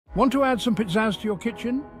Want to add some pizzazz to your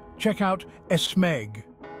kitchen? Check out SMEG.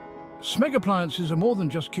 SMEG appliances are more than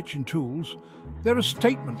just kitchen tools. They're a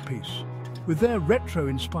statement piece. With their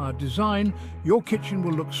retro-inspired design, your kitchen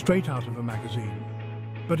will look straight out of a magazine.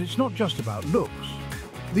 But it's not just about looks.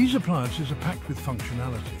 These appliances are packed with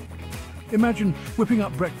functionality. Imagine whipping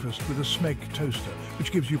up breakfast with a SMEG toaster,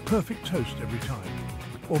 which gives you perfect toast every time.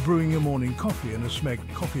 Or brewing your morning coffee in a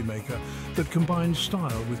SMEG coffee maker that combines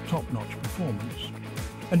style with top-notch performance.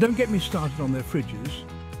 And don't get me started on their fridges.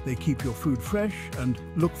 They keep your food fresh and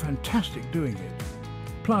look fantastic doing it.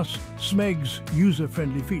 Plus, SMEG's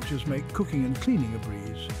user-friendly features make cooking and cleaning a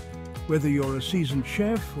breeze. Whether you're a seasoned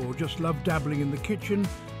chef or just love dabbling in the kitchen,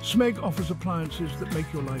 SMEG offers appliances that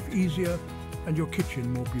make your life easier and your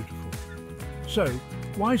kitchen more beautiful. So,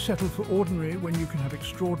 why settle for ordinary when you can have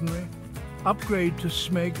extraordinary? Upgrade to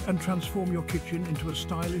SMEG and transform your kitchen into a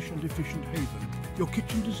stylish and efficient haven. Your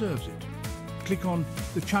kitchen deserves it. Click on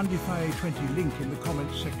the Chandifaye 20 link in the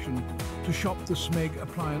comments section to shop the SMEG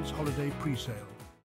appliance holiday pre-sale.